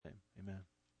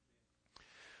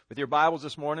With your Bibles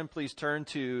this morning, please turn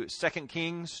to 2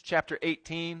 Kings chapter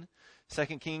 18. 2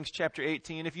 Kings chapter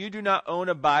 18. If you do not own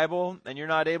a Bible and you're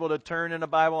not able to turn in a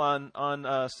Bible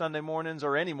on Sunday mornings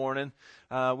or any morning,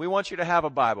 we want you to have a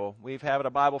Bible. We've had a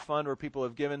Bible fund where people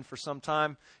have given for some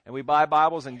time, and we buy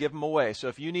Bibles and give them away. So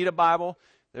if you need a Bible,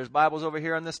 there's Bibles over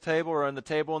here on this table or on the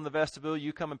table in the vestibule.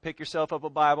 You come and pick yourself up a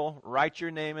Bible, write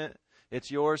your name in it. It's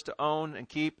yours to own and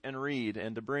keep and read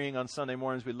and to bring on Sunday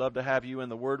mornings. We'd love to have you in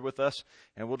the Word with us,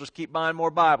 and we'll just keep buying more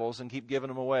Bibles and keep giving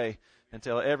them away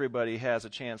until everybody has a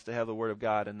chance to have the Word of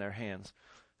God in their hands.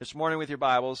 This morning with your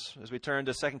Bibles, as we turn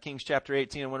to 2 Kings chapter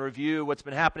 18, I want to review what's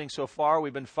been happening so far.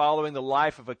 We've been following the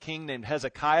life of a king named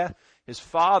Hezekiah. His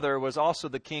father was also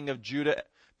the king of Judah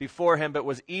before him, but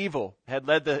was evil, had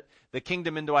led the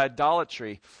kingdom into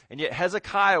idolatry. And yet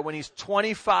Hezekiah, when he's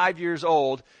 25 years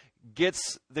old,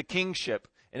 gets the kingship.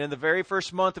 And in the very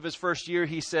first month of his first year,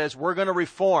 he says, we're going to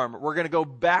reform. We're going to go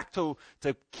back to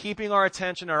keeping our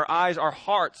attention, our eyes, our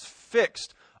hearts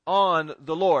fixed on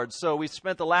the Lord. So we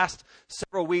spent the last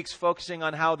several weeks focusing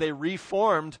on how they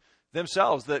reformed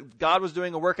themselves, that God was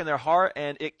doing a work in their heart,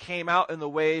 and it came out in the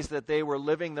ways that they were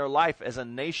living their life as a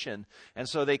nation. And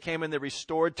so they came in, they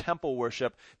restored temple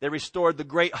worship. They restored the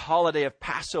great holiday of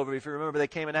Passover. If you remember, they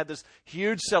came and had this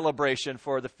huge celebration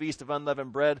for the Feast of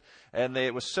Unleavened Bread, and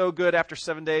it was so good after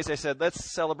 7 days, they said,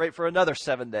 let's celebrate for another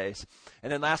 7 days. And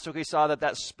then last week we saw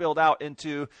that spilled out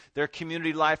into their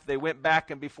community life. They went back,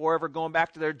 and before ever going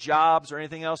back to their jobs or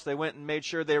anything else, they went and made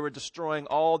sure they were destroying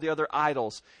all the other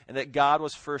idols, and that God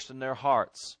was first in their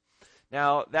hearts.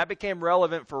 Now, that became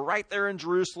relevant for right there in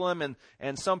Jerusalem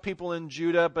and some people in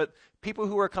Judah, but people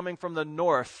who were coming from the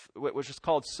north, which is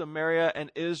called Samaria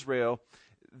and Israel,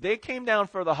 they came down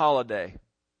for the holiday.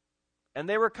 And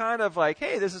they were kind of like,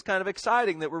 hey, this is kind of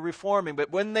exciting that we're reforming.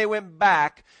 But when they went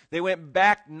back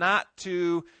not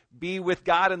to be with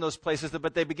God in those places,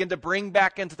 but they began to bring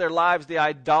back into their lives the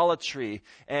idolatry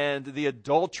and the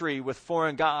adultery with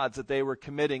foreign gods that they were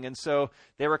committing. And so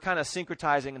they were kind of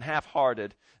syncretizing and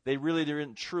half-hearted. They really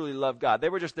didn't truly love God. They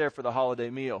were just there for the holiday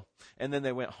meal, and then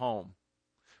they went home.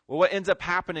 Well, what ends up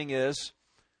happening is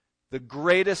the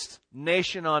greatest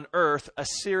nation on earth,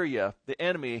 Assyria, the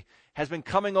enemy, has been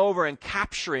coming over and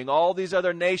capturing all these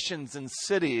other nations and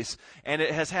cities, and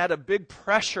it has had a big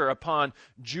pressure upon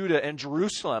Judah and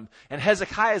Jerusalem. And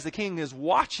Hezekiah, as the king, is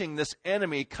watching this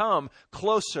enemy come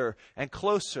closer and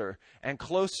closer and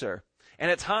closer.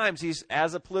 And at times, he's,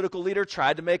 as a political leader,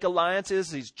 tried to make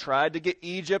alliances. He's tried to get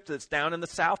Egypt, that's down in the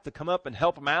south, to come up and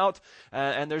help him out.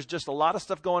 And there's just a lot of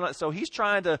stuff going on. So he's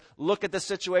trying to look at this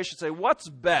situation and say, what's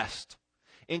best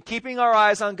in keeping our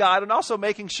eyes on God and also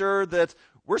making sure that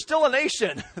we're still a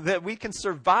nation, that we can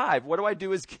survive. What do I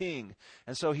do as king?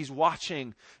 And so he's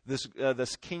watching this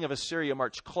king of Assyria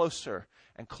march closer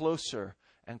and closer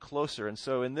and closer. And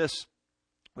so in this,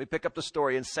 we pick up the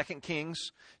story in 2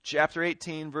 Kings chapter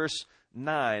 18, verse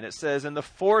 9. It says, in the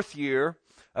 4th year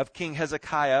of King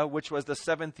Hezekiah, which was the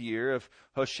 7th year of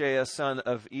Hoshea, son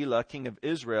of Elah, king of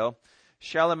Israel,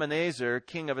 Shalmaneser,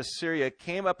 king of Assyria,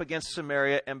 came up against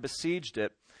Samaria and besieged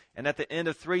it. And at the end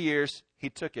of 3 years, he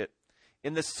took it.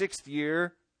 In the 6th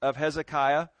year of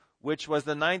Hezekiah, which was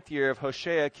the 9th year of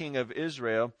Hoshea, king of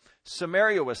Israel,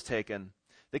 Samaria was taken.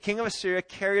 The king of Assyria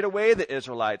carried away the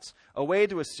Israelites away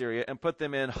to Assyria and put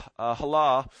them in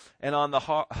Halah and on the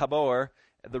Habor,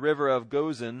 the river of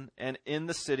Gozan, and in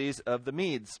the cities of the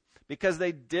Medes, because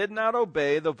they did not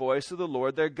obey the voice of the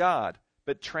Lord their God,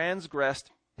 but transgressed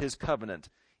his covenant,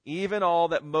 even all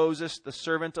that Moses, the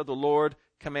servant of the Lord,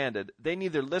 commanded. They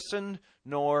neither listened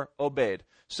nor obeyed.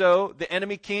 So the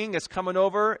enemy king is coming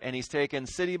over, and he's taken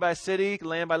city by city,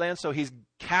 land by land. So he's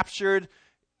captured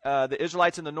the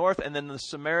Israelites in the north and then the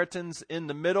Samaritans in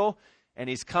the middle, and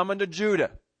he's coming to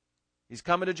Judah. He's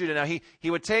coming to Judah. Now,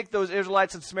 he would take those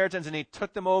Israelites and Samaritans, and he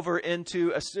took them over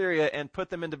into Assyria and put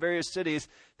them into various cities.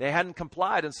 They hadn't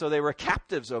complied, and so they were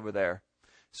captives over there.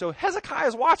 So Hezekiah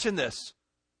is watching this.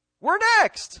 We're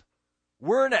next.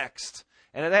 We're next.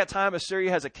 And at that time,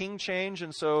 Assyria has a king change,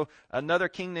 and so another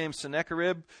king named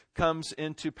Sennacherib comes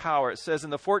into power. It says in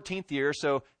the 14th year,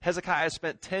 so Hezekiah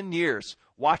spent 10 years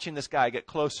watching this guy get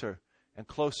closer and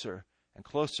closer and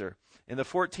closer. In the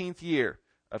 14th year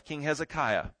of King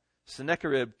Hezekiah,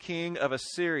 Sennacherib, king of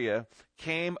Assyria,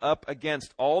 came up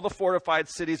against all the fortified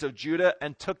cities of Judah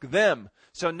and took them.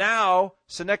 So now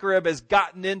Sennacherib has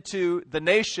gotten into the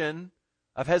nation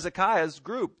of Hezekiah's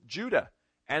group, Judah.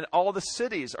 And all the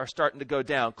cities are starting to go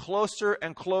down. Closer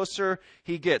and closer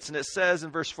he gets. And it says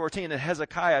in verse 14, and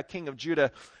Hezekiah, king of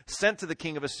Judah, sent to the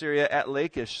king of Assyria at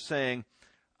Lachish, saying,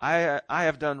 I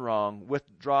have done wrong.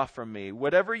 Withdraw from me.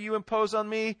 Whatever you impose on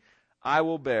me, I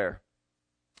will bear.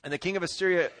 And the king of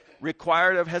Assyria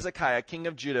required of Hezekiah, king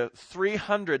of Judah,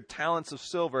 300 talents of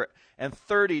silver and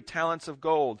 30 talents of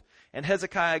gold. And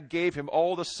Hezekiah gave him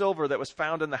all the silver that was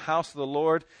found in the house of the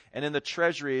Lord and in the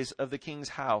treasuries of the king's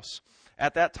house.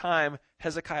 At that time,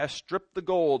 Hezekiah stripped the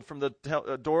gold from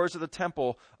the doors of the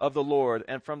temple of the Lord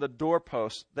and from the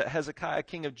doorposts that Hezekiah,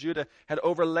 king of Judah, had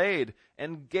overlaid,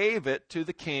 and gave it to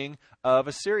the king of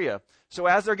Assyria. So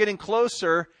as they're getting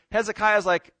closer, Hezekiah's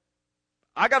like,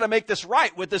 I got to make this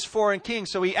right with this foreign king.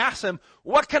 So he asks him,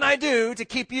 what can I do to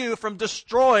keep you from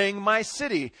destroying my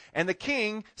city? And the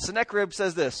king, Sennacherib,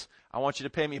 says this, I want you to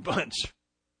pay me a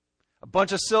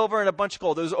bunch of silver and a bunch of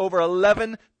gold. There was over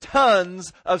 11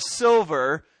 tons of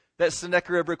silver that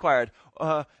Sennacherib required.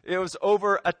 It was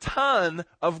over a ton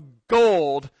of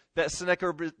gold that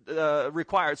Sennacherib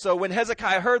required. So when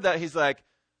Hezekiah heard that, he's like,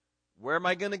 where am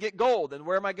I going to get gold and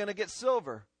where am I going to get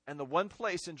silver? And the one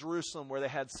place in Jerusalem where they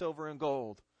had silver and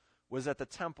gold was at the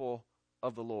temple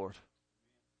of the Lord.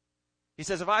 He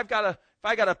says, if I got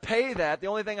to pay that, the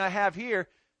only thing I have here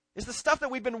is the stuff that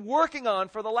we've been working on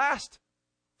for the last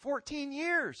 14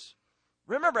 years.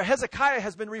 Remember, Hezekiah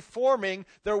has been reforming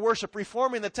their worship,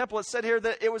 reforming the temple. It said here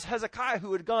that it was Hezekiah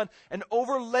who had gone and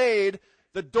overlaid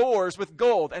the doors with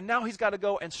gold. And now he's got to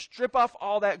go and strip off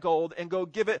all that gold and go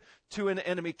give it to an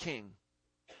enemy king.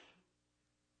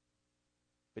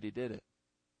 But he did it.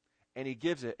 And he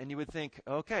gives it. And you would think,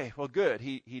 okay, well, good.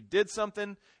 He did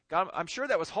something. God, I'm sure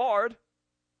that was hard.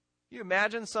 You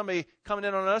imagine somebody coming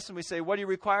in on us and we say, what do you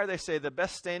require? They say, the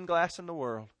best stained glass in the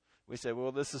world. We say,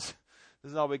 well, this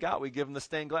is all we got. We give them the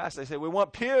stained glass. They say, we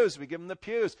want pews. We give them the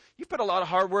pews. You put a lot of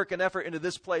hard work and effort into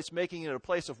this place, making it a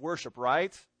place of worship,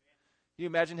 right? You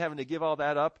imagine having to give all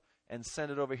that up and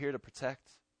send it over here to protect?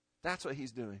 That's what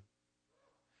he's doing.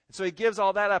 So he gives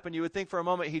all that up, and you would think for a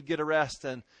moment he'd get a rest,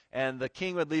 and the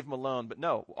king would leave him alone. But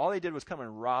no, all he did was come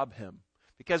and rob him.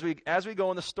 Because as we go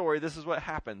in the story, this is what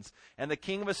happens. And the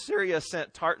king of Assyria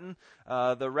sent Tartan,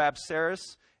 the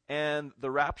Rabsaris, and the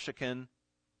Rapshakin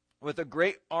with a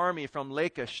great army from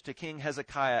Lachish to King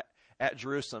Hezekiah at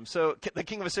Jerusalem. So the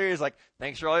king of Assyria is like,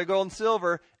 thanks for all your gold and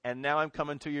silver, and now I'm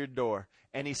coming to your door.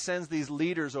 And he sends these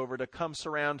leaders over to come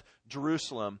surround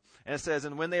Jerusalem. And it says,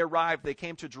 and when they arrived, they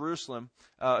came to Jerusalem.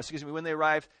 When they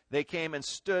arrived, they came and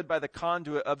stood by the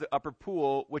conduit of the upper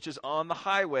pool, which is on the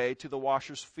highway to the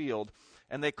washer's field.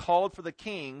 And they called for the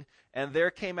king, and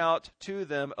there came out to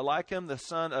them Eliakim the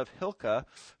son of Hilkiah,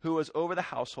 who was over the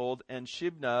household, and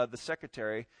Shebna the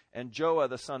secretary, and Joah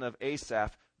the son of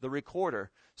Asaph the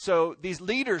recorder. So these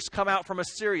leaders come out from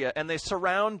Assyria, and they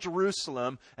surround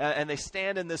Jerusalem, and they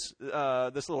stand in this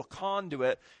little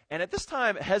conduit. And at this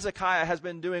time, Hezekiah has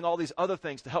been doing all these other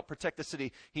things to help protect the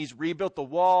city. He's rebuilt the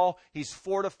wall, he's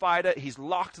fortified it, he's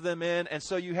locked them in, and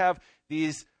so you have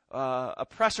these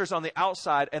oppressors on the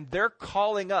outside, and they're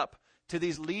calling up to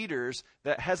these leaders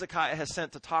that Hezekiah has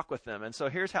sent to talk with them. And so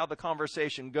here's how the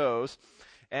conversation goes.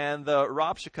 And the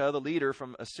Rabshakeh, the leader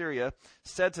from Assyria,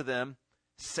 said to them,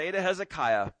 say to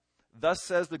Hezekiah, thus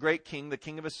says the great king, the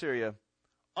king of Assyria,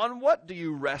 on what do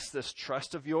you rest this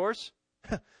trust of yours?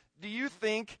 Do you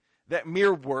think that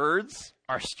mere words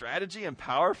are strategy and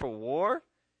power for war?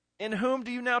 In whom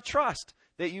do you now trust,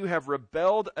 that you have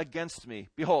rebelled against me?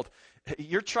 Behold,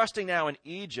 you're trusting now in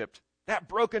Egypt, that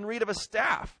broken reed of a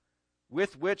staff,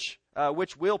 with which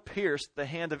will pierce the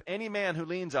hand of any man who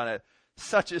leans on it.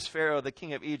 Such is Pharaoh, the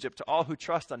king of Egypt, to all who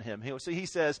trust on him. So he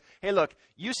says, hey, look,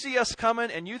 you see us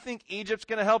coming and you think Egypt's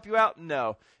going to help you out?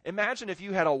 No. Imagine if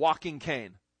you had a walking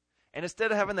cane. And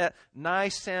instead of having that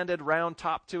nice sanded round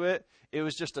top to it, it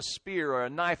was just a spear or a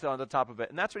knife on the top of it.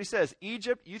 And that's what he says.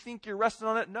 Egypt, you think you're resting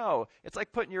on it? No. It's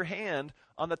like putting your hand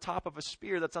on the top of a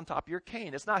spear that's on top of your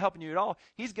cane. It's not helping you at all.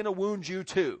 He's going to wound you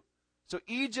too. So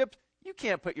Egypt, you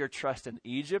can't put your trust in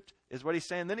Egypt, is what he's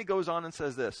saying. Then he goes on and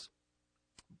says this.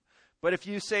 But if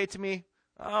you say to me,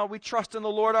 we trust in the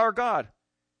Lord our God,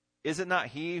 is it not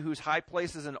he whose high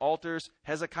places and altars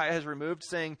Hezekiah has removed,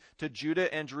 saying to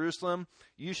Judah and Jerusalem,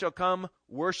 you shall come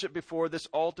worship before this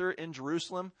altar in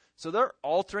Jerusalem? So they're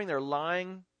altering, they're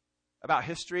lying about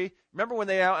history. Remember when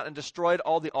they went out and destroyed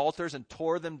all the altars and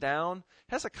tore them down?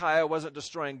 Hezekiah wasn't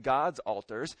destroying God's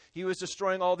altars. He was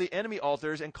destroying all the enemy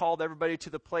altars and called everybody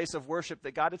to the place of worship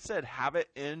that God had said, have it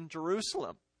in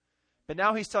Jerusalem. But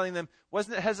now he's telling them,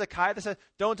 wasn't it Hezekiah that said,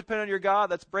 don't depend on your God,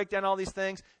 let's break down all these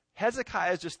things?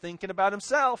 Hezekiah is just thinking about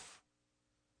himself.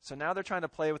 So now they're trying to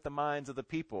play with the minds of the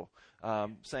people,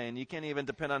 saying, you can't even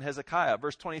depend on Hezekiah.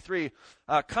 Verse 23,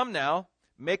 come now,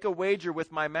 make a wager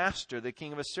with my master, the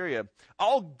king of Assyria.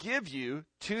 I'll give you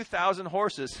 2,000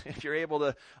 horses if you're able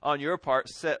to, on your part,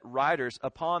 set riders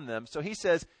upon them. So he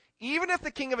says, even if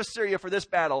the king of Assyria for this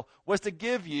battle was to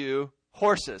give you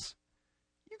horses.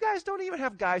 You guys don't even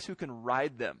have guys who can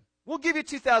ride them. We'll give you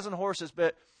 2,000 horses,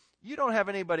 but you don't have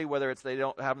anybody, whether it's they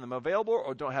don't have them available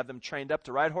or don't have them trained up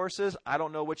to ride horses. I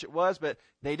don't know which it was, but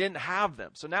they didn't have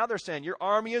them. So now they're saying, your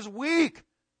army is weak.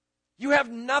 You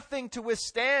have nothing to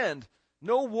withstand.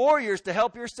 No warriors to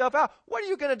help yourself out. What are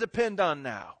you going to depend on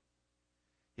now?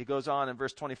 He goes on in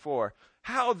verse 24.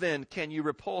 How then can you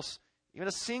repulse even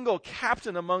a single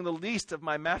captain among the least of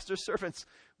my master's servants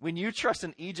when you trust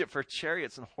in Egypt for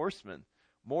chariots and horsemen?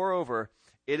 Moreover,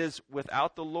 is it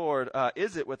without the Lord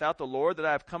that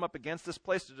I have come up against this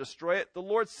place to destroy it? The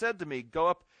Lord said to me, go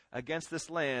up against this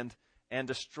land and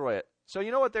destroy it. So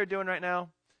you know what they're doing right now?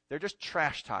 They're just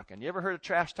trash talking. You ever heard of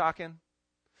trash talking?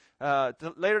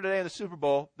 Later today in the Super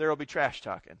Bowl, there will be trash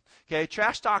talking. Okay,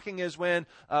 trash talking is when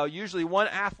usually one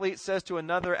athlete says to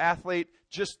another athlete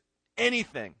just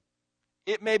anything.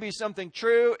 It may be something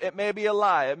true. It may be a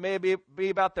lie. It may be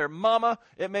about their mama.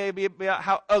 It may be about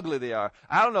how ugly they are.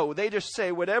 I don't know. They just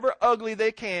say whatever ugly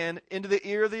they can into the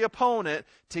ear of the opponent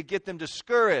to get them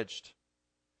discouraged,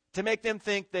 to make them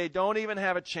think they don't even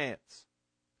have a chance.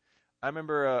 I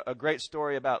remember a great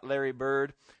story about Larry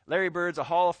Bird. Larry Bird's a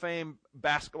Hall of Fame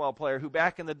basketball player who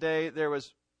back in the day there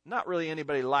was not really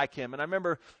anybody like him. And I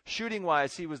remember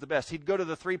shooting-wise, he was the best. He'd go to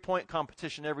the three-point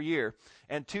competition every year.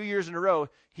 And 2 years in a row,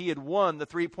 he had won the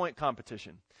three-point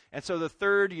competition. And so the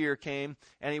third year came,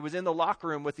 and he was in the locker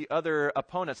room with the other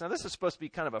opponents. Now, this is supposed to be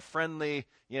kind of a friendly,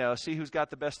 see who's got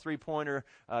the best three-pointer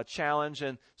challenge.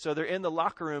 And so they're in the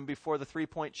locker room before the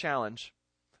three-point challenge,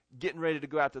 getting ready to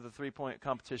go out to the three-point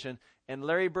competition. And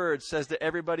Larry Bird says to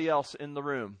everybody else in the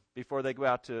room before they go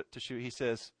out to shoot, he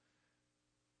says,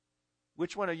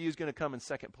 which one of you is going to come in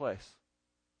second place?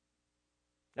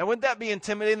 Now, wouldn't that be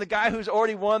intimidating? The guy who's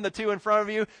already won the two in front of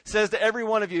you says to every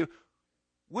one of you,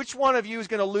 which one of you is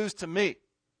going to lose to me?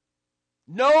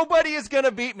 Nobody is going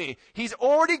to beat me. He's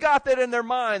already got that in their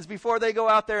minds before they go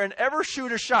out there and ever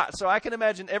shoot a shot. So I can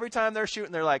imagine every time they're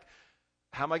shooting, they're like,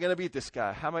 how am I going to beat this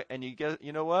guy? And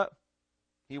you know what?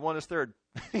 He won his third.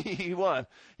 He won.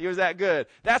 He was that good.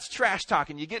 That's trash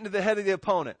talking. You get into the head of the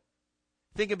opponent.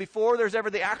 Thinking before there's ever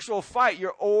the actual fight,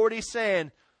 you're already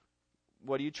saying,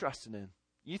 what are you trusting in?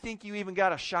 You think you even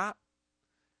got a shot?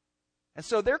 And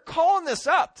so they're calling this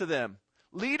up to them,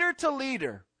 leader to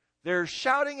leader. They're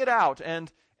shouting it out. And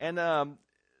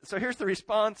so here's the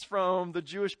response from the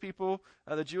Jewish people,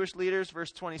 the Jewish leaders,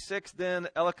 verse 26. Then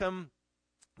Eliakim,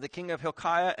 the king of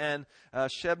Hilkiah, and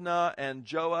Shebna and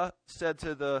Joah said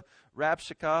to the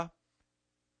Rabshakeh,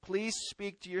 please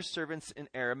speak to your servants in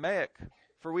Aramaic,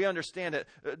 for we understand it.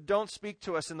 Don't speak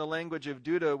to us in the language of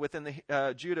Judah within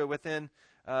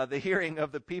the hearing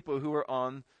of the people who are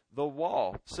on the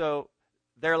wall. So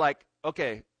they're like,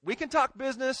 okay, we can talk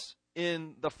business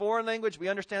in the foreign language. We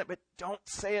understand it, but don't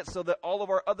say it so that all of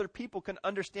our other people can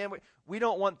understand. We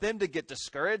don't want them to get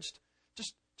discouraged.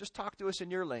 Just talk to us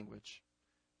in your language.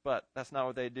 But that's not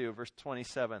what they do. Verse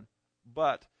 27.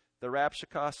 But the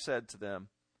Rabshakeh said to them,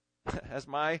 has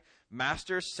my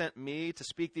master sent me to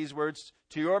speak these words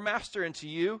to your master and to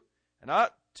you, and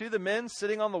not to the men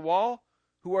sitting on the wall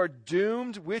who are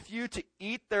doomed with you to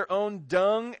eat their own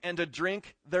dung and to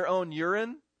drink their own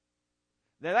urine?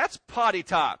 Now that's potty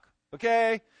talk,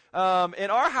 okay? In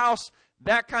our house,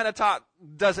 that kind of talk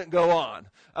doesn't go on.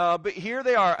 But here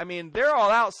they are. I mean, they're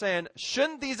all out saying,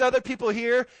 shouldn't these other people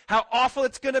hear how awful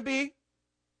it's going to be?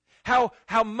 How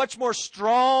much more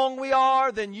strong we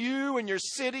are than you and your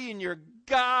city and your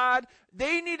God.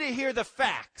 They need to hear the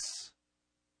facts.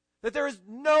 That there is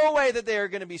no way that they are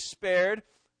going to be spared.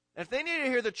 And if they need to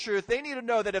hear the truth, they need to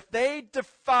know that if they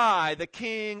defy the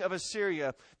king of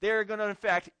Assyria, they are going to, in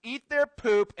fact, eat their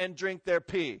poop and drink their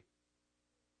pee.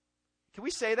 Can we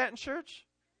say that in church?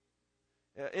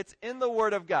 It's in the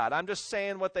Word of God. I'm just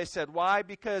saying what they said. Why?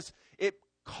 Because it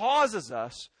causes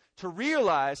us to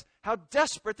realize how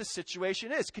desperate the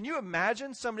situation is. Can you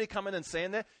imagine somebody coming and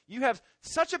saying that? You have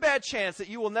such a bad chance that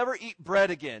you will never eat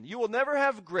bread again. You will never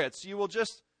have grits. You will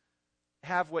just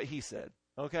have what he said.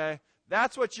 Okay?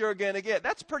 That's what you're going to get.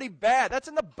 That's pretty bad. That's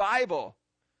in the Bible.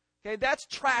 Okay? That's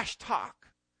trash talk.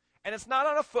 And it's not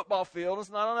on a football field.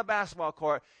 It's not on a basketball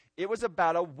court. It was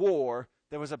about a war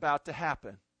that was about to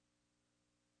happen.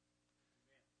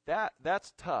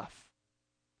 That's tough.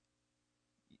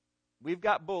 We've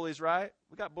got bullies, right?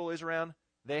 We got bullies around.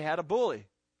 They had a bully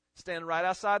standing right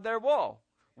outside their wall.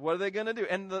 What are they going to do?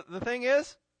 And the thing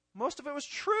is, most of it was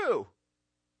true.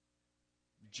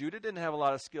 Judah didn't have a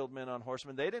lot of skilled men on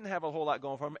horsemen. They didn't have a whole lot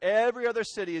going for them. Every other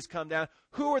city has come down.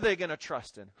 Who are they going to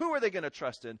trust in? Who are they going to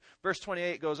trust in? Verse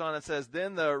 28 goes on and says,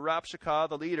 then the Rabshakeh,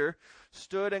 the leader,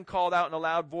 stood and called out in a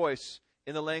loud voice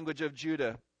in the language of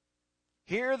Judah.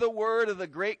 Hear the word of the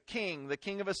great king, the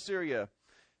king of Assyria.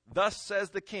 Thus says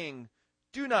the king,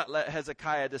 do not let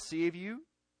Hezekiah deceive you,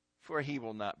 for he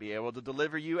will not be able to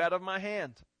deliver you out of my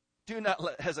hand. Do not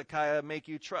let Hezekiah make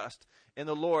you trust in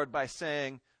the Lord by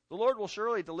saying, the Lord will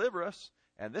surely deliver us,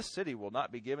 and this city will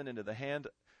not be given into the hand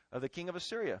of the king of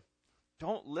Assyria.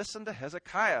 Don't listen to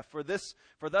Hezekiah, for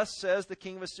thus says the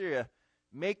king of Assyria,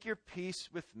 make your peace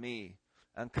with me,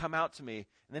 and come out to me,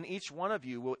 and then each one of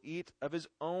you will eat of his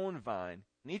own vine,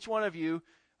 and each one of you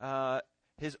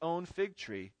his own fig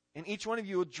tree, and each one of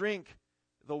you will drink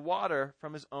the water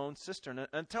from his own cistern,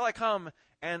 until I come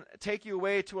and take you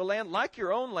away to a land like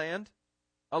your own land,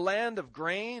 a land of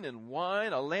grain and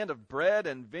wine, a land of bread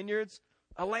and vineyards,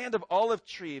 a land of olive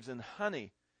trees and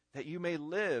honey, that you may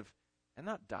live and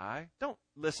not die. Don't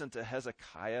listen to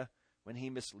Hezekiah when he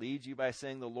misleads you by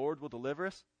saying the Lord will deliver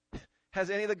us. Has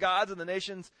any of the gods of the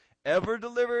nations ever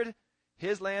delivered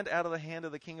his land out of the hand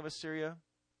of the king of Assyria?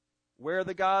 Where are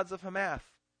the gods of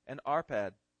Hamath and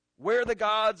Arpad? Where are the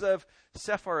gods of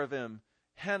Sepharvaim,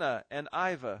 Hena, and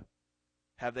Ivah?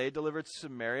 Have they delivered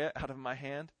Samaria out of my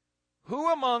hand?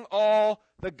 Who among all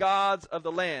the gods of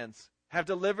the lands have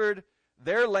delivered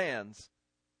their lands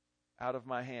out of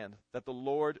my hand, that the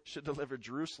Lord should deliver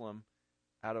Jerusalem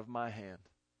out of my hand?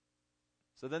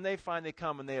 So then they finally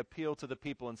come and they appeal to the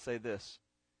people and say this,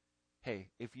 hey,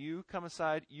 if you come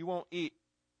aside, you won't eat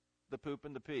the poop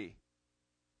and the pee.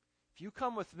 If you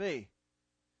come with me,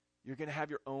 you're going to have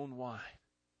your own wine.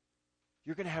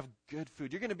 You're going to have good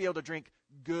food. You're going to be able to drink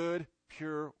good,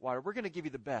 pure water. We're going to give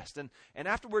you the best. And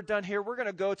after we're done here, we're going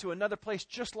to go to another place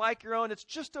just like your own. It's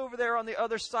just over there on the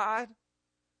other side.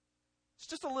 It's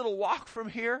just a little walk from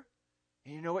here.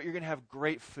 And you know what? You're going to have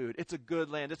great food. It's a good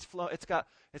land. It's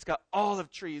got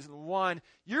olive trees and wine.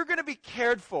 You're going to be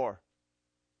cared for.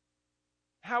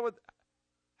 How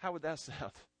would that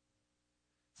sound?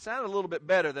 It sounded a little bit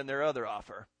better than their other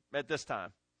offer at this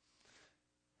time.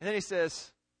 And then he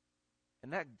says,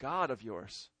 and that God of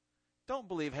yours, don't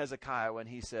believe Hezekiah when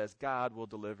he says God will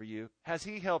deliver you. Has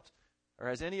he helped, or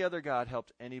has any other God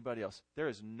helped anybody else? There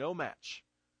is no match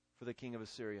for the king of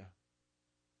Assyria.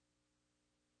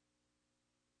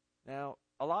 Now,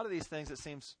 a lot of these things, it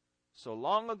seems so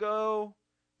long ago,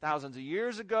 thousands of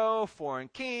years ago, foreign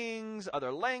kings,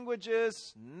 other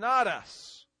languages, not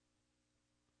us.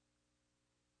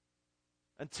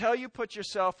 Until you put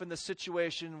yourself in the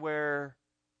situation where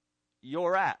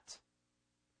you're at.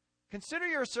 Consider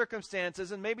your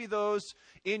circumstances and maybe those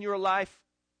in your life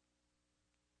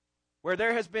where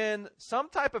there has been some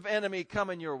type of enemy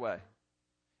coming your way.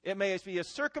 It may be a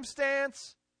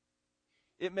circumstance.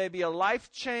 It may be a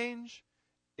life change.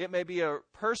 It may be a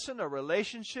person, a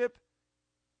relationship.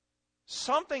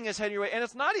 Something is heading your way. And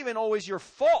it's not even always your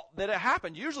fault that it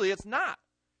happened. Usually it's not.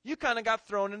 You kind of got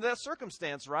thrown into that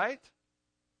circumstance, right?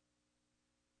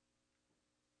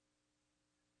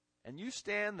 And you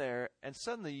stand there and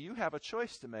suddenly you have a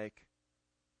choice to make.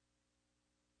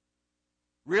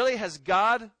 Really, has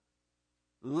God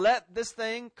let this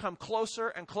thing come closer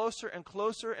and closer and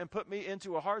closer and put me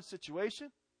into a hard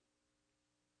situation?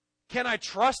 Can I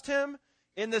trust Him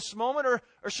in this moment, or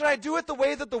should I do it the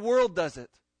way that the world does it?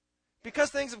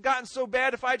 Because things have gotten so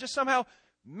bad, if I just somehow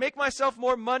make myself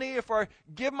more money, if I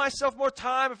give myself more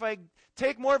time, if I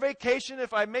take more vacation,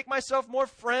 if I make myself more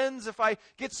friends, if I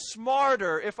get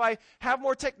smarter, if I have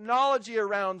more technology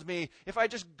around me, if I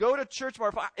just go to church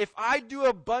more, if I do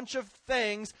a bunch of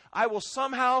things, I will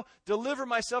somehow deliver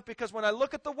myself, because when I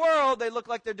look at the world, they look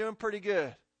like they're doing pretty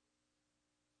good.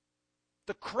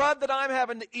 The crud that I'm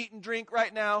having to eat and drink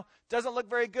right now doesn't look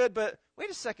very good, but wait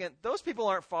a second, those people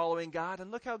aren't following God, and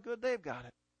look how good they've got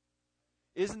it.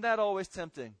 Isn't that always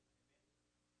tempting?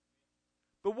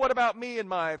 But what about me in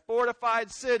my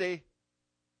fortified city?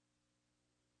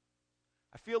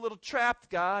 I feel a little trapped,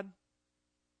 God. I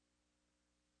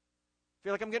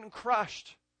feel like I'm getting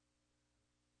crushed.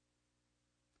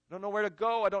 I don't know where to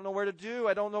go. I don't know where to do.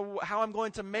 I don't know how I'm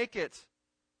going to make it.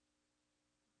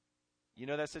 You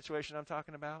know that situation I'm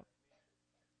talking about?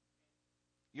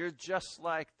 You're just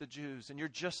like the Jews, and you're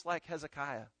just like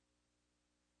Hezekiah.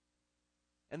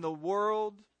 And the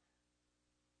world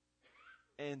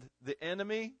and the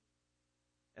enemy,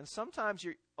 and sometimes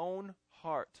your own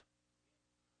heart,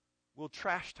 will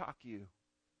trash talk you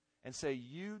and say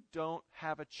you don't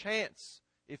have a chance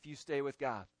if you stay with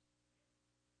God.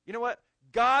 You know what?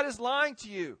 God is lying to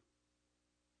you.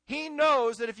 He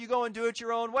knows that if you go and do it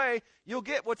your own way, you'll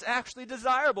get what's actually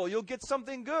desirable. You'll get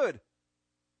something good.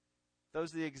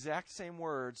 Those are the exact same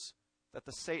words that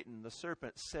the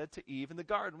serpent, said to Eve in the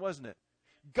garden, wasn't it?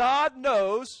 God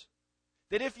knows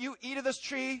that if you eat of this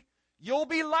tree, You'll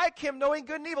be like him, knowing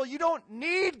good and evil. You don't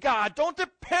need God. Don't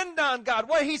depend on God.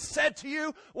 What he said to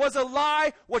you was a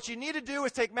lie. What you need to do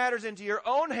is take matters into your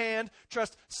own hand,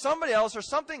 trust somebody else or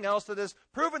something else that has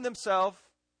proven themselves,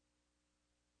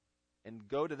 and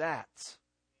go to that.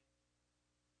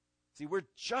 See, we're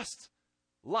just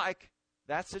like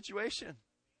that situation.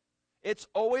 It's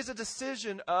always a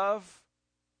decision of,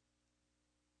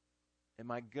 am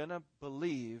I going to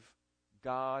believe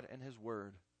God and his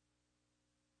word?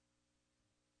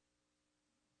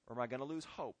 Or am I going to lose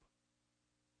hope?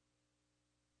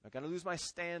 Am I going to lose my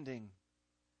standing?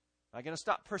 Am I going to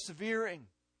stop persevering?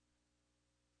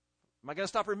 Am I going to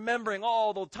stop remembering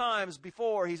all the times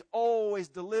before he's always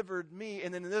delivered me,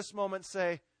 and then in this moment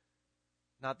say,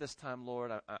 not this time,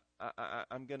 Lord,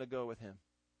 I'm going to go with him.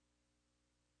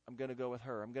 I'm going to go with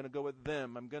her. I'm going to go with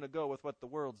them. I'm going to go with what the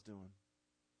world's doing.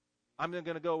 I'm going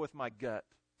to go with my gut.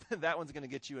 That one's going to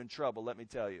get you in trouble, let me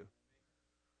tell you.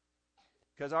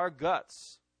 Because our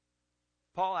guts,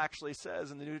 Paul actually says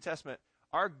in the New Testament,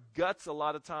 our guts a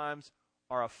lot of times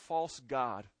are a false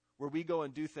god where we go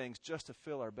and do things just to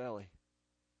fill our belly.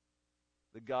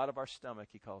 The God of our stomach,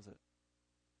 he calls it.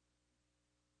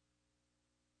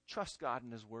 Trust God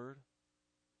in his word.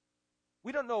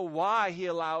 We don't know why he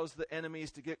allows the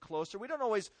enemies to get closer. We don't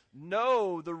always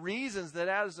know the reasons that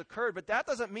has occurred, but that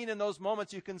doesn't mean in those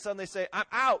moments you can suddenly say, I'm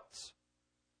out.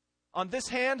 On this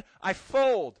hand, I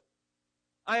fold.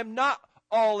 I am not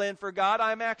all in for God.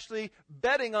 I'm actually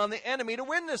betting on the enemy to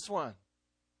win this one.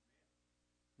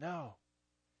 No.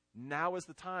 Now is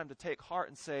the time to take heart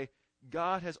and say,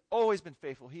 God has always been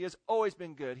faithful. He has always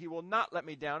been good. He will not let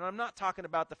me down. And I'm not talking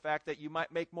about the fact that you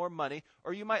might make more money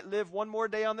or you might live one more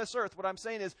day on this earth. What I'm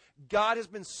saying is God has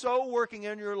been so working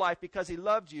in your life because he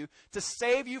loved you to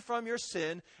save you from your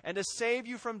sin and to save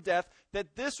you from death,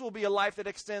 that this will be a life that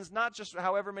extends not just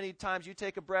however many times you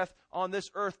take a breath on this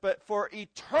earth, but for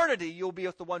eternity you'll be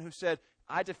with the one who said,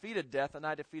 I defeated death and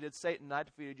I defeated Satan and I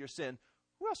defeated your sin.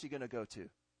 Who else are you going to go to?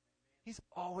 He's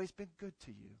always been good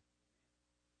to you.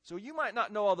 So you might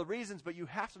not know all the reasons, but you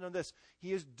have to know this.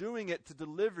 He is doing it to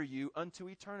deliver you unto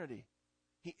eternity.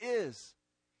 He is.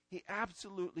 He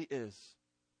absolutely is.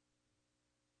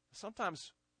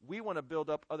 Sometimes we want to build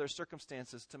up other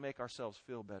circumstances to make ourselves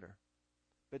feel better.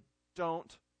 But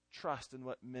don't trust in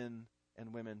what men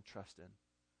and women trust in.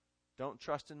 Don't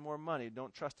trust in more money.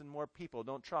 Don't trust in more people.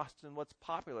 Don't trust in what's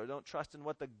popular. Don't trust in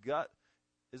what the gut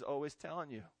is always telling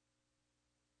you.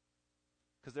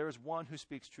 Because there is one who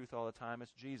speaks truth all the time.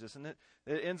 It's Jesus. And it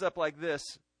ends up like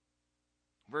this.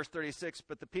 Verse 36,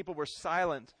 but the people were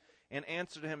silent and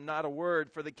answered him not a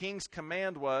word, for the king's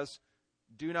command was,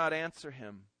 do not answer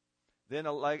him. Then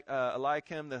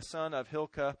Eliakim, the son of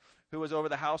Hilkiah, who was over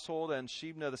the household, and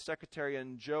Shebna, the secretary,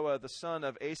 and Joah, the son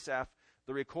of Asaph,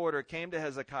 the recorder, came to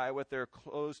Hezekiah with their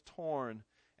clothes torn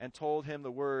and told him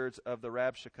the words of the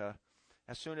Rabshakeh.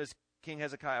 As soon as King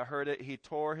Hezekiah heard it, he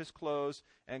tore his clothes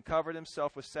and covered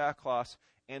himself with sackcloth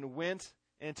and went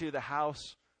into the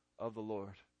house of the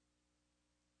Lord.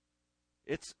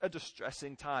 It's a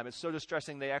distressing time. It's so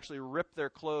distressing they actually ripped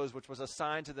their clothes, which was a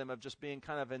sign to them of just being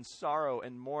kind of in sorrow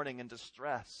and mourning and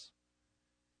distress.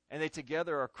 And they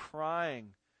together are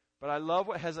crying. But I love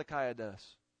what Hezekiah does.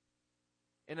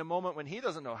 In a moment when he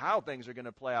doesn't know how things are going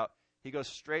to play out, he goes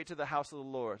straight to the house of the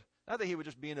Lord. Not that he would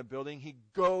just be in a building. He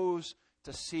goes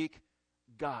to seek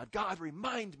God. God,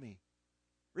 remind me.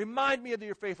 Remind me of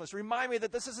your faithfulness. Remind me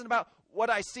that this isn't about what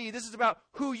I see. This is about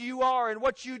who you are and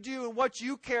what you do and what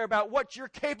you care about, what you're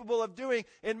capable of doing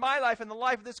in my life and the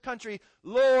life of this country.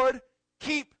 Lord,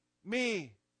 keep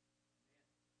me.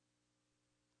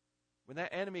 When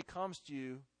that enemy comes to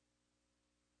you,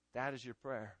 that is your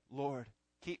prayer. Lord,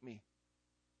 keep me.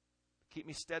 Keep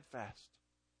me steadfast.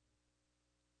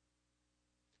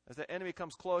 As the enemy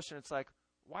comes closer, it's like,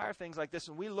 why are things like this?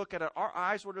 And we look at it, our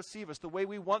eyes will deceive us. The way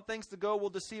we want things to go will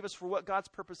deceive us for what God's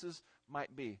purposes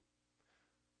might be.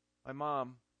 My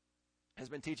mom has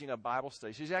been teaching a Bible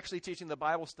study. She's actually teaching the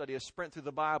Bible study, a sprint through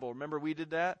the Bible. Remember we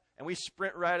did that? And we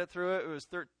sprint right through it. It was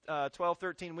 12,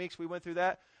 13 weeks we went through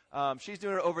that. She's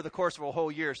doing it over the course of a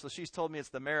whole year, so she's told me it's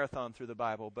the marathon through the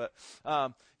Bible. But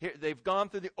here, they've gone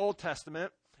through the Old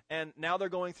Testament, and now they're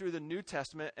going through the New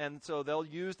Testament, and so they'll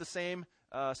use the same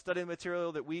study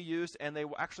material that we used, and they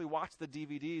actually watch the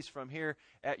DVDs from here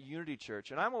at Unity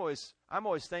Church. And I'm always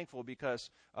thankful because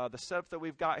the setup that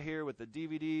we've got here with the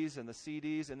DVDs and the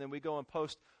CDs, and then we go and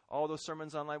post all those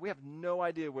sermons online. We have no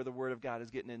idea where the Word of God is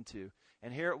getting into.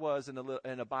 And here it was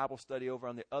in a Bible study over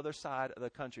on the other side of the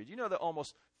country. Do you know that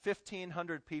almost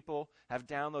 1,500 people have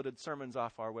downloaded sermons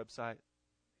off our website?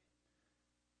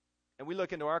 And we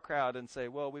look into our crowd and say,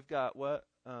 well, we've got,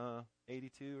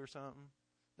 82 or something?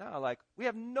 No, like, we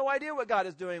have no idea what God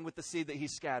is doing with the seed that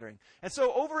he's scattering. And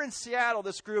so over in Seattle,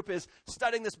 this group is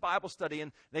studying this Bible study,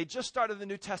 and they just started the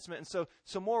New Testament. And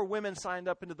so more women signed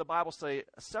up into the Bible study.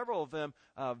 Several of them,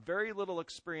 very little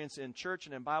experience in church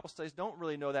and in Bible studies, don't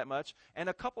really know that much. And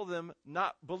a couple of them,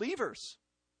 not believers.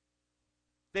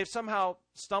 They've somehow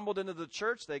stumbled into the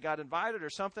church, they got invited or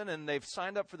something, and they've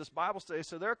signed up for this Bible study.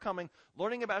 So they're coming,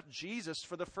 learning about Jesus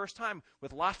for the first time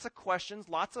with lots of questions,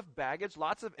 lots of baggage,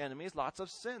 lots of enemies, lots of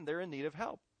sin. They're in need of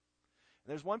help.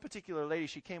 And there's one particular lady,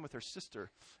 she came with her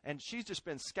sister, and she's just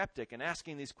been skeptic and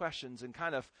asking these questions and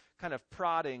kind of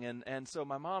prodding. And so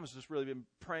my mom's just really been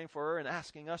praying for her and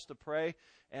asking us to pray.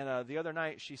 And the other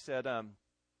night she said,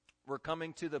 we're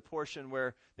coming to the portion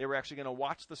where they were actually going to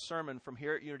watch the sermon from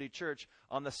here at Unity Church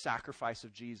on the sacrifice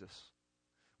of Jesus,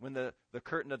 when the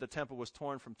curtain of the temple was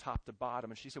torn from top to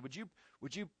bottom. And she said, would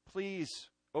you please,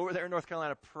 over there in North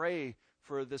Carolina, pray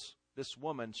for this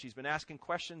woman? She's been asking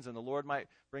questions, and the Lord might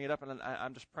bring it up, and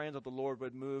I'm just praying that the Lord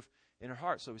would move in her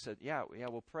heart. So we said, yeah,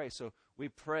 we'll pray. So we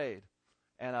prayed.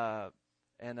 And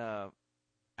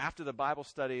after the Bible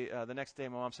study, the next day,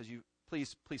 my mom says,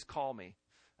 please call me.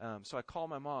 So I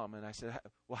called my mom, and I said,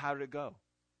 well, how did it go?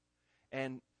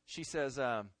 And she says,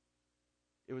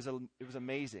 it was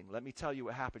amazing. Let me tell you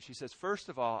what happened. She says, first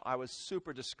of all, I was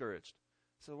super discouraged.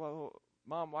 I said, well,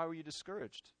 Mom, why were you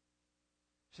discouraged?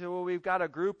 She said, well, we've got a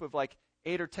group of like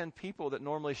 8 or 10 people that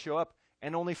normally show up,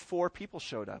 and only 4 people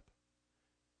showed up.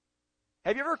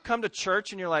 Have you ever come to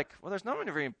church and you're like, well, there's not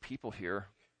very many people here.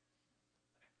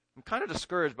 I'm kind of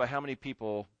discouraged by how many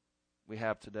people we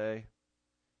have today.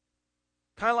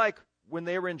 Kind of like when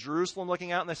they were in Jerusalem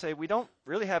looking out and they say, we don't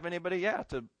really have anybody,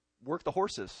 to work the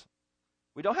horses.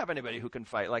 We don't have anybody who can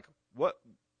fight. Like, what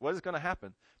is going to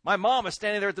happen? My mom is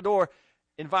standing there at the door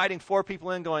inviting 4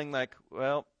 people in going like,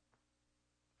 well,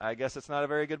 I guess it's not a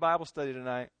very good Bible study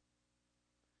tonight.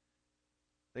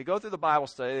 They go through the Bible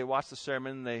study, they watch the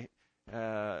sermon,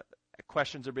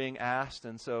 questions are being asked,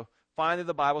 and so finally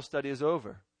the Bible study is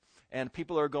over, and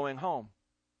people are going home.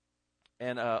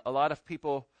 And a lot of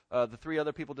people, the 3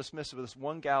 other people dismissed, but this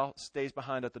one gal stays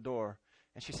behind at the door,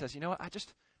 and she says, you know what,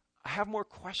 I have more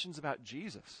questions about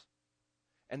Jesus.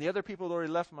 And the other people had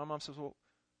already left. My mom says, well,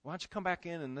 why don't you come back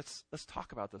in and let's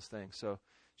talk about those things. So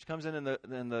she comes in,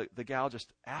 and the gal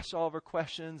just asks all of her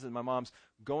questions, and my mom's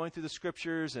going through the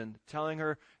scriptures and telling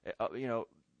her,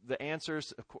 the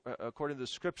answers according to the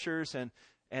scriptures.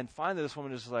 And finally this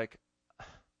woman is like,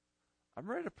 I'm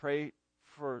ready to pray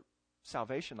for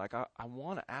salvation. Like, I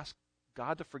want to ask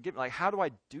God to forgive me. Like, how do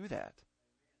I do that?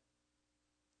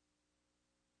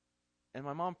 And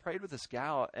my mom prayed with this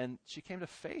gal, and she came to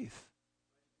faith.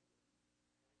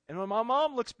 And when my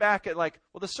mom looks back at like,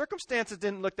 well, the circumstances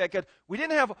didn't look that good. We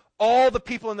didn't have all the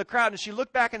people in the crowd. And she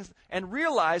looked back and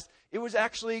realized it was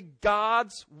actually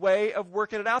God's way of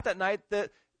working it out that night,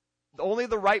 that only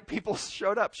the right people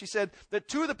showed up. She said that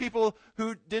 2 of the people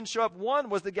who didn't show up, one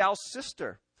was the gal's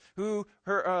sister, who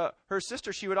her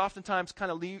sister she would oftentimes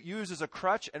kind of use as a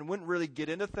crutch and wouldn't really get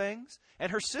into things.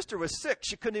 And her sister was sick.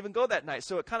 She couldn't even go that night.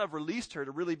 So it kind of released her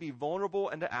to really be vulnerable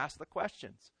and to ask the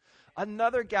questions.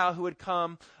 Another gal who had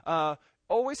come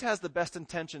always has the best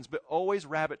intentions, but always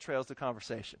rabbit trails the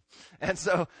conversation. And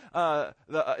so,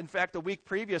 in fact, the week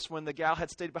previous, when the gal had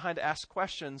stayed behind to ask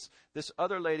questions, this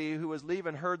other lady who was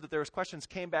leaving heard that there was questions,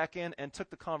 came back in and took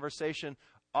the conversation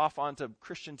off onto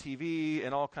Christian TV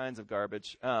and all kinds of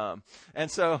garbage. And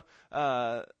so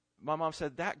my mom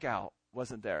said that gal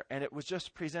wasn't there. And it was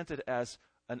just presented as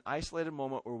an isolated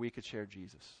moment where we could share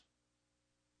Jesus.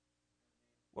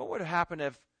 What would have happened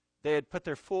if they had put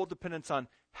their full dependence on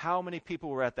how many people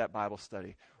were at that Bible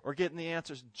study or getting the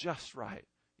answers just right?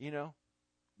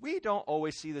 We don't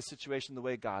always see the situation the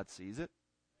way God sees it.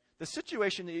 The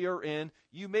situation that you're in,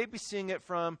 you may be seeing it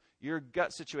from your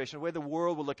gut situation, the way the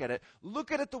world will look at it.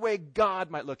 Look at it the way God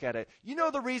might look at it. You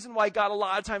know the reason why God a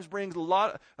lot of times brings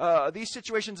these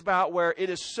situations about where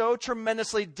it is so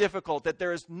tremendously difficult that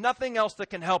there is nothing else that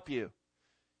can help you.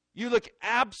 You look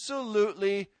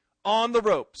absolutely on the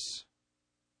ropes.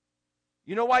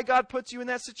 You know why God puts you in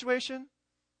that situation?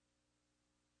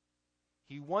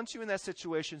 He wants you in that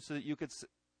situation so that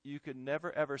you could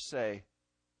never ever say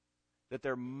that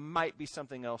there might be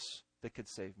something else that could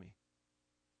save me.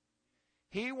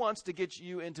 He wants to get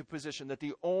you into position that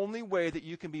the only way that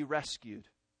you can be rescued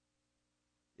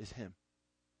is Him.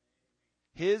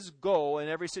 His goal in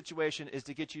every situation is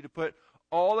to get you to put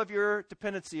all of your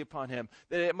dependency upon Him.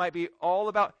 That it might be all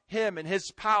about Him and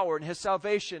His power and His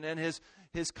salvation and His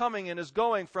coming and His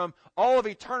going from all of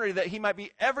eternity, that He might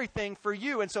be everything for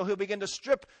you. And so He'll begin to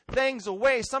strip things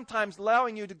away, sometimes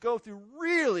allowing you to go through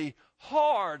really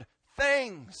hard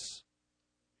things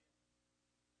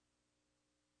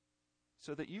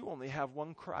so that you only have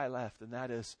one cry left, and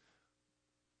that is,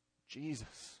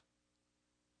 Jesus,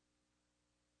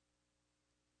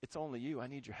 it's only you. I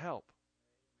need your help.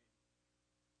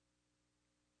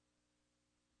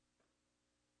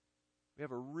 We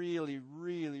have a really,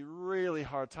 really, really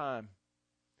hard time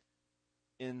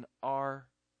in our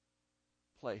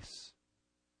place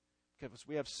because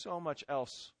we have so much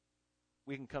else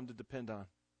we can come to depend on.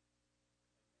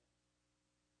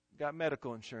 We've got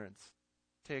medical insurance.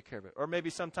 Take care of it. Or maybe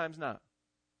sometimes not.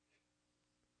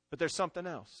 But there's something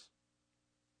else.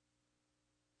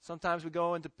 Sometimes we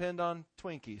go and depend on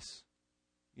Twinkies.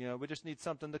 We just need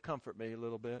something to comfort me a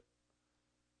little bit.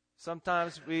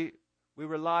 Sometimes we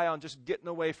rely on just getting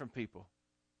away from people.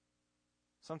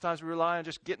 Sometimes we rely on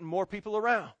just getting more people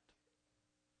around.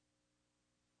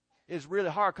 It's really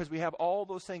hard because we have all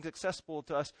those things accessible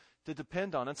to us to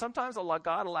depend on. And sometimes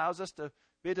God allows us to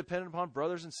be dependent upon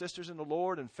brothers and sisters in the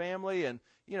Lord and family and,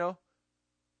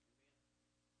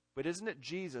 But isn't it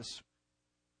Jesus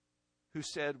who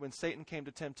said when Satan came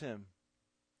to tempt him,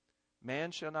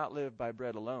 man shall not live by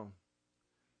bread alone,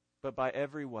 but by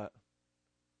every what?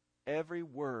 Every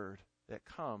word that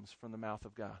comes from the mouth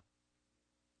of God.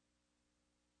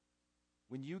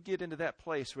 When you get into that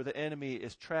place where the enemy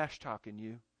is trash talking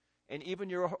you, and even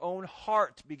your own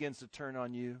heart begins to turn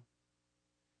on you,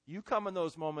 you come in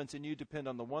those moments and you depend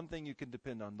on the one thing you can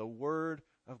depend on, the Word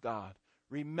of God.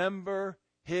 Remember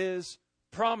His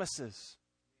promises.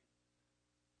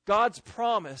 God's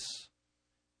promise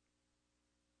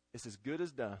is as good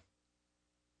as done.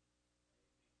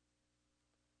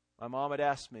 My mom had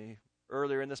asked me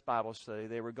earlier in this Bible study,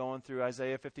 they were going through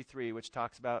Isaiah 53, which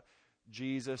talks about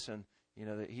Jesus and,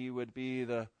 that He would be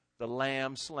the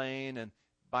lamb slain and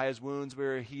by His wounds we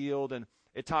are healed. And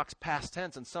it talks past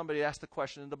tense. And somebody asked the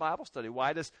question in the Bible study,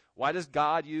 why does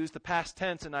God use the past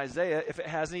tense in Isaiah if it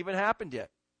hasn't even happened yet?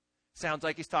 Sounds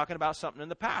like He's talking about something in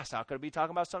the past. How could it be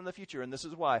talking about something in the future? And this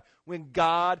is why. When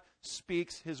God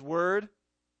speaks His word,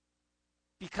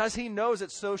 because He knows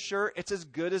it's so sure, it's as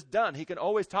good as done. He can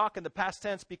always talk in the past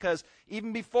tense because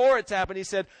even before it's happened, He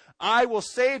said, I will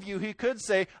save you. He could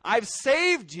say, I've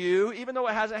saved you, even though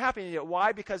it hasn't happened yet.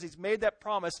 Why? Because He's made that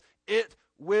promise. It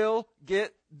will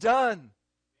get done.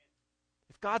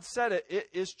 If God said it, it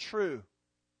is true.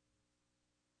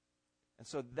 And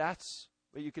so that's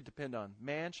what you could depend on.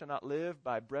 Man shall not live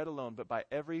by bread alone, but by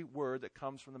every word that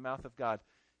comes from the mouth of God.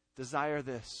 Desire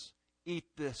this. Eat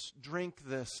this, drink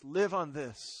this, live on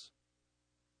this.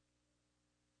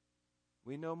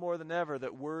 We know more than ever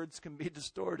that words can be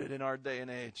distorted in our day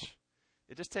and age.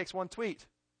 It just takes one tweet.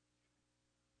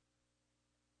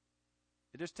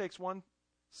 It just takes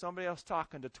somebody else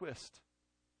talking to twist.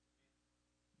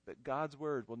 But God's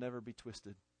word will never be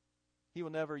twisted. He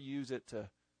will never use it to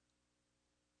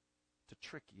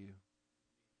trick you.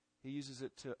 He uses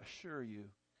it to assure you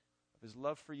of His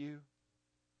love for you,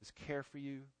 His care for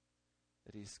you,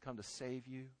 that He's come to save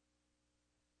you.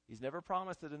 He's never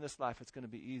promised that in this life it's going to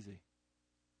be easy.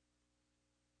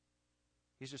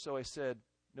 He's just always said,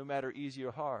 no matter easy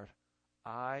or hard,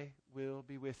 I will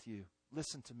be with you.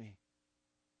 Listen to me.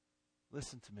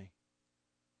 Listen to me.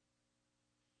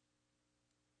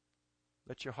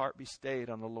 Let your heart be stayed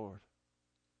on the Lord.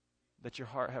 Let your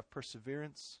heart have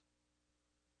perseverance.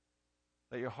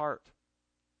 Let your heart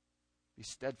be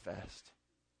steadfast.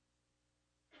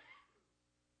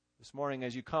 This morning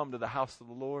as you come to the house of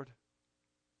the Lord,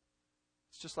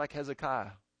 it's just like Hezekiah.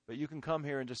 But you can come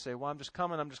here and just say, well, I'm just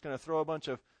coming. I'm just going to throw a bunch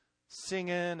of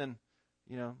singing and,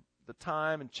 the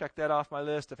time and check that off my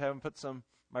list of having put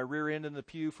my rear end in the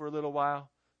pew for a little while.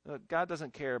 No, God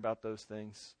doesn't care about those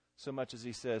things so much as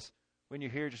He says, when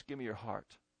you're here, just give me your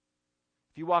heart.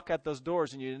 If you walk out those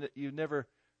doors and you never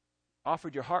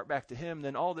offered your heart back to Him,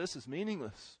 then all this is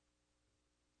meaningless.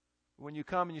 When you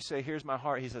come and you say, here's my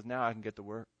heart, He says, now I can get to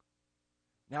work.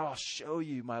 Now I'll show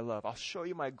you my love. I'll show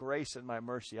you my grace and my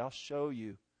mercy. I'll show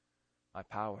you my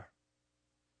power.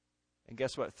 And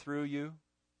guess what? Through you,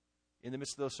 in the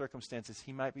midst of those circumstances,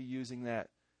 He might be using that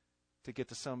to get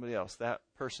to somebody else. That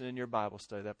person in your Bible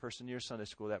study, that person in your Sunday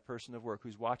school, that person of work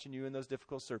who's watching you in those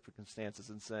difficult circumstances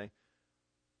and saying,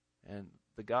 and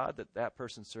the God that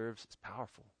person serves is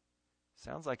powerful.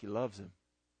 Sounds like He loves him.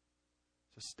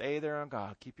 So stay there on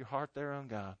God. Keep your heart there on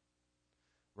God.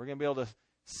 We're going to be able to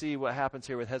see what happens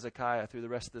here with Hezekiah through the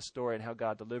rest of this story and how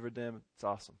God delivered them. It's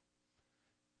awesome.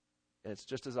 And it's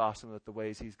just as awesome with the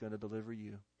ways He's going to deliver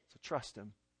you. So trust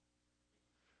Him.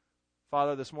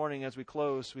 Father, this morning as we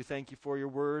close, we thank You for Your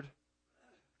word.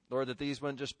 Lord, that these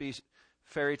wouldn't just be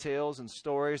fairy tales and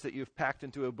stories that You've packed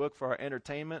into a book for our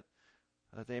entertainment.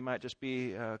 That they might just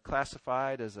be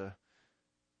classified as a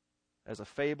as a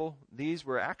fable. These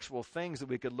were actual things that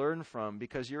we could learn from,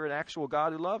 because you're an actual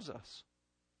God who loves us.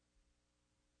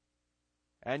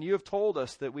 And you have told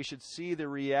us that we should see the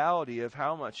reality of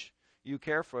how much you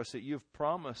care for us, that you've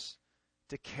promised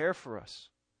to care for us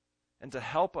and to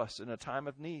help us in a time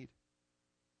of need.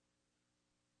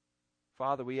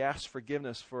 Father, we ask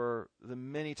forgiveness for the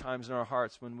many times in our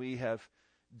hearts when we have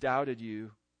doubted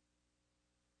you,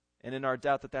 and in our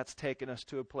doubt that's taken us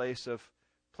to a place of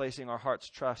placing our heart's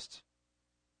trust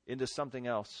into something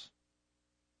else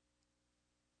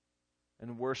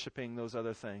and worshiping those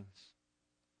other things.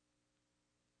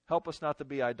 Help us not to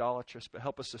be idolatrous, but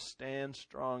help us to stand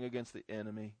strong against the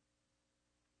enemy.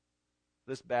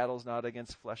 This battle is not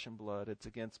against flesh and blood. It's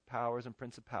against powers and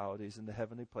principalities in the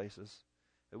heavenly places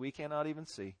that we cannot even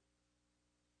see.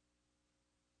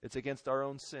 It's against our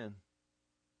own sin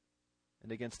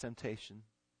and against temptation.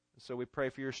 So we pray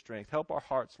for your strength. Help our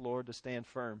hearts, Lord, to stand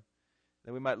firm,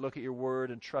 that we might look at your word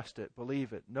and trust it,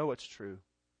 believe it, know it's true,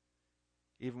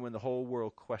 even when the whole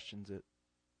world questions it.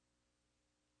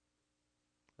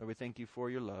 Lord, we thank you for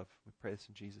your love. We pray this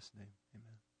in Jesus' name.